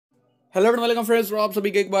Hello everyone, welcome friends. आप सभी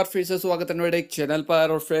का एक बार फिर से स्वागत है मेरे एक चैनल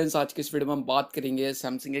पर। और फ्रेंड्स, आज की इस वीडियो में हम बात करेंगे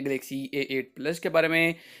सैमसंग के गैलेक्सी A8 प्लस के बारे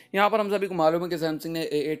में। यहाँ पर हम सभी को मालूम है कि सैमसंग ने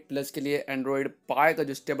A8 प्लस के लिए एंड्रॉयड पाई का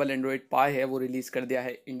जो स्टेबल एंड्रॉयड पाई है वो रिलीज़ कर दिया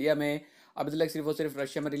है इंडिया में। अभी तक सिर्फ और सिर्फ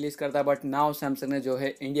रशिया में रिलीज़ करता है, बट नाउ सैमसंग ने जो है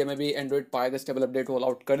इंडिया में भी एंड्रॉयड पाई का स्टेबल अपडेट रोल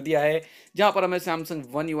आउट कर दिया है, जहाँ पर हमें सैमसंग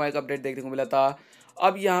वन UI का अपडेट देखने को मिला था।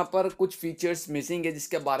 अब यहाँ पर कुछ फीचर्स मिसिंग है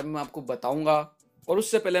जिसके बारे में मैं आपको बताऊँगा। और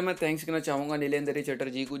उससे पहले मैं थैंक्स करना चाहूँगा नीलेंद्र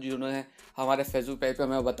चटर्जी को, जिन्होंने हमारे फेसबुक पेज पे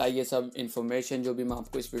हमें बताई ये सब इन्फॉर्मेशन जो भी मैं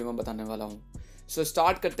आपको इस वीडियो में बताने वाला हूँ। सो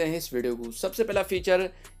स्टार्ट करते हैं इस वीडियो को। सबसे पहला फीचर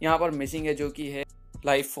यहाँ पर मिसिंग है, जो कि है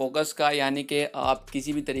लाइव फोकस का, यानी कि आप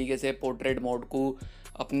किसी भी तरीके से पोर्ट्रेट मोड को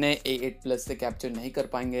अपने A8 प्लस से कैप्चर नहीं कर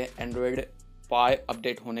पाएंगे एंड्रॉयड पाई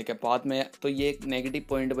अपडेट होने के बाद में। तो ये एक नेगेटिव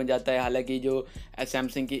पॉइंट बन जाता है। हालांकि जो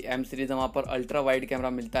सैमसंग की M सीरीज़ वहाँ पर अल्ट्रा वाइड कैमरा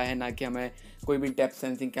मिलता है, ना कि हमें कोई भी डेप्थ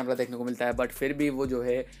सेंसिंग कैमरा देखने को मिलता है, बट फिर भी वो जो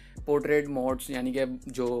है पोर्ट्रेट मोड्स यानी कि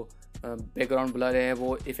जो बैकग्राउंड ब्लर है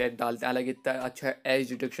वो इफेक्ट डालते हैं। हालांकि इतना अच्छा एज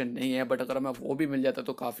डिटेक्शन नहीं है, बट अगर हमें वो भी मिल जाता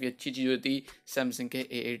तो काफ़ी अच्छी चीज़ होती सैमसंग के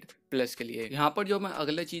A8 प्लस के लिए। यहाँ पर जो हमें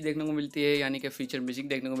अगले चीज़ देखने को मिलती है, यानी कि फीचर मिसिंग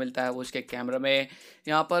देखने को मिलता है, वो उसके कैमरा में।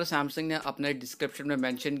 यहाँ पर सैमसंग ने अपने डिस्क्रिप्शन में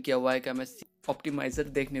मेंशन किया हुआ है कि हमें ऑप्टिमाइज़र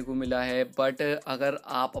देखने को मिला है, बट अगर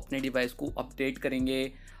आप अपने डिवाइस को अपडेट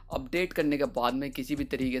करेंगे, अपडेट करने के बाद में किसी भी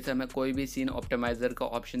तरीके से हमें कोई भी सीन ऑप्टिमाइज़र का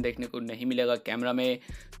ऑप्शन देखने को नहीं मिलेगा कैमरा में।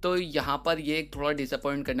 तो यहाँ पर ये एक थोड़ा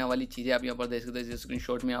डिसअपॉइंट करने वाली चीज़ है। आप यहाँ पर देख सकते हैं,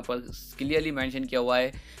 स्क्रीनशॉट में यहाँ पर क्लियरली मेंशन किया हुआ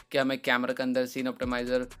है कि हमें कैमरा के अंदर सीन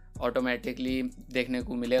ऑप्टिमाइज़र ऑटोमेटिकली देखने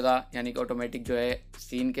को मिलेगा, यानी कि ऑटोमेटिक जो है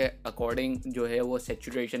सीन के अकॉर्डिंग जो है वो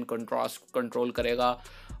सेचुरेशन कंट्रास्ट कंट्रोल करेगा।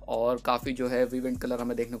 और काफ़ी जो है विवेंट कलर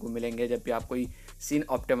हमें देखने को मिलेंगे जब भी आप कोई सीन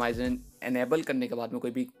ऑप्टिमाइजेशन एनेबल करने के बाद में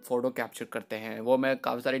कोई भी फ़ोटो कैप्चर करते हैं। वो हमें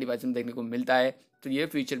काफ़ी सारे डिवाइस में देखने को मिलता है, तो ये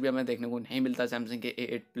फीचर भी हमें देखने को नहीं मिलता सैमसंग के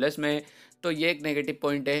A8 प्लस में। तो ये एक नेगेटिव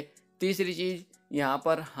पॉइंट है। तीसरी चीज़, यहाँ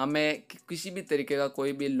पर हमें किसी भी तरीके का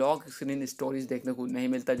कोई भी लॉक स्क्रीन स्टोरेज देखने को नहीं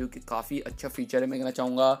मिलता, जो कि काफ़ी अच्छा फीचर है। मैं कहना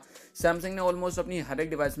चाहूँगा सैमसंग ने ऑलमोस्ट अपनी हर एक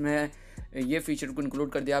डिवाइस में ये फीचर को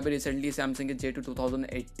इंक्लूड कर दिया। अभी रिसेंटली सैमसंग के J2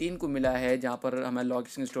 2018 को मिला है, जहाँ पर हमें लॉक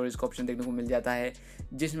स्क्रीन स्टोरेज का ऑप्शन देखने को मिल जाता है,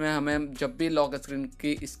 जिसमें हमें जब भी लॉक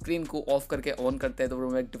स्क्रीन को ऑफ करके ऑन करते हैं तो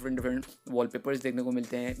हमें डिफरेंट वॉलपेपर्स देखने को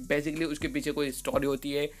मिलते हैं। बेसिकली उसके पीछे कोई स्टोरी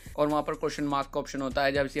होती है और वहाँ पर क्वेश्चन मार्क का ऑप्शन होता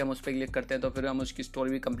है। जब से हम उस पर क्लिक करते हैं तो फिर हम उसकी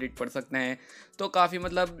स्टोरी भी कंप्लीट पढ़ सकते हैं। तो काफ़ी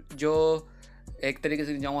मतलब जो एक तरीके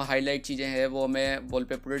से जाऊँ हाईलाइट चीज़ें हैं वो हमें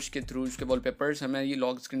वॉलपेपर्स के थ्रू, उसके वॉलपेपर्स हमें ये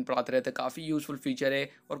लॉक स्क्रीन पर आते रहते हैं। काफ़ी यूज़फुल फीचर है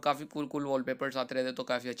और काफ़ी कूल वॉलपेपर्स आते रहते हैं, तो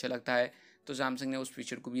काफ़ी अच्छा लगता है। तो सैमसंग ने उस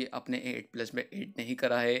फीचर को भी अपने A8 प्लस में ऐड नहीं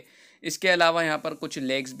करा है। इसके अलावा यहाँ पर कुछ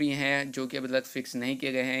लेग्स भी हैं जो कि अभी तक फिक्स नहीं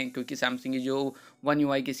किए गए हैं, क्योंकि सैमसंग की जो वन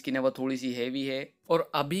UI की स्किन है वो थोड़ी सी हैवी है। और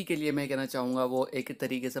अभी के लिए मैं कहना चाहूँगा वो एक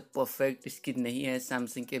तरीके से परफेक्ट स्किन नहीं है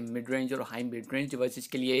सैमसंग के मिड रेंज और हाई मिड रेंज डिवाइसेस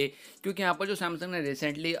के लिए। क्योंकि यहाँ पर जो सैमसंग ने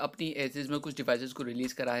रिसेंटली अपनी एसेस में कुछ डिवाइसेस को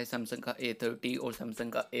रिलीज़ करा है, सैमसंग का A30 और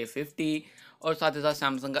सैमसंग का A50 और साथ ही साथ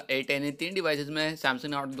सैमसंग का A10। इन तीन डिवाइसेस में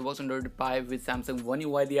सैमसंग ने out of the box Android pi with Samsung one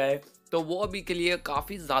UI दिया है। तो वो अभी के लिए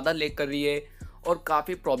काफ़ी ज़्यादा लेग कर रही है और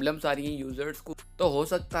काफ़ी प्रॉब्लम्स आ रही हैं यूज़र्स को। तो हो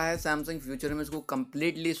सकता है सैमसंग फ्यूचर में इसको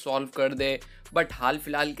कम्प्लीटली सॉल्व कर दे, बट हाल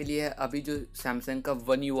फिलहाल के लिए अभी जो सैमसंग का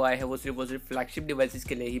वन UI है वो सिर्फ फ्लैगशिप डिवाइसेस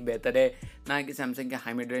के लिए ही बेहतर है, ना कि सैमसंग के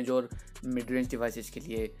हाई मिड रेंज और मिड रेंज डिवाइसेस के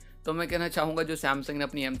लिए। तो मैं कहना चाहूँगा जो सैमसंग ने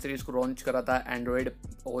अपनी M सीरीज़ को लॉन्च करा था एंड्रॉयड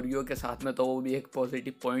ओरियो के साथ में, तो वो भी एक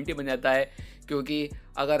पॉजिटिव पॉइंट ही बन जाता है। क्योंकि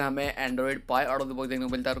अगर हमें Android pi out of the box देखने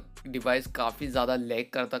को मिलता है, डिवाइस काफ़ी ज़्यादा लैग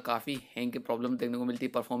करता, काफ़ी हैंग की प्रॉब्लम देखने को मिलती,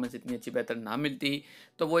 परफॉर्मेंस इतनी अच्छी बेहतर ना मिलती,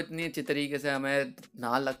 तो वो इतनी अच्छी तरीके से हमें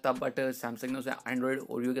ना लगता। बट सैमसंग ने उसे एंड्रॉयड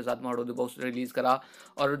ओरियो के साथ में out of the box release करा,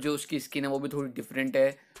 और जो उसकी स्किन है वो भी थोड़ी डिफरेंट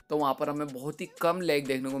है, तो वहाँ पर हमें बहुत ही कम लैग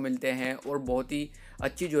देखने को मिलते हैं और बहुत ही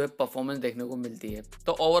अच्छी जो है परफॉर्मेंस देखने को मिलती है।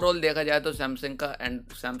 तो ओवरऑल देखा जाए तो सैमसंग का एंड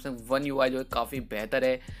सैमसंग वन UI जो है काफ़ी बेहतर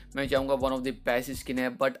है। मैं चाहूँगा one of the best skin है,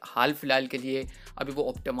 बट हाल फिलहाल के लिए अभी वो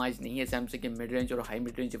ऑप्टिमाइज़ नहीं है सैमसंग के मिड रेंज और हाई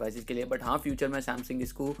मिड रेंज डिवाइसेस के लिए। बट हाँ, फ्यूचर में सैमसंग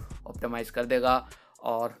इसको ऑप्टिमाइज़ कर देगा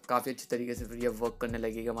और काफ़ी अच्छी तरीके से फिर ये वर्क करने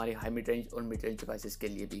लगेगा हमारी हाई मिड रेंज और मिड रेंज डिवाइसेस के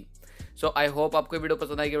लिए भी। सो आई होप आपको वीडियो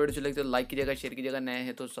पसंद आएगी। वीडियो अच्छी लगी तो लाइक कीजिएगा, शेयर कीजिएगा, नए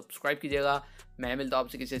हैं तो सब्सक्राइब कीजिएगा। मैं मिलता हूँ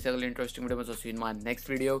आपसे किसी से अगले इंटरेस्टिंग वीडियो में। सो सी in my next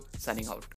video, signing out.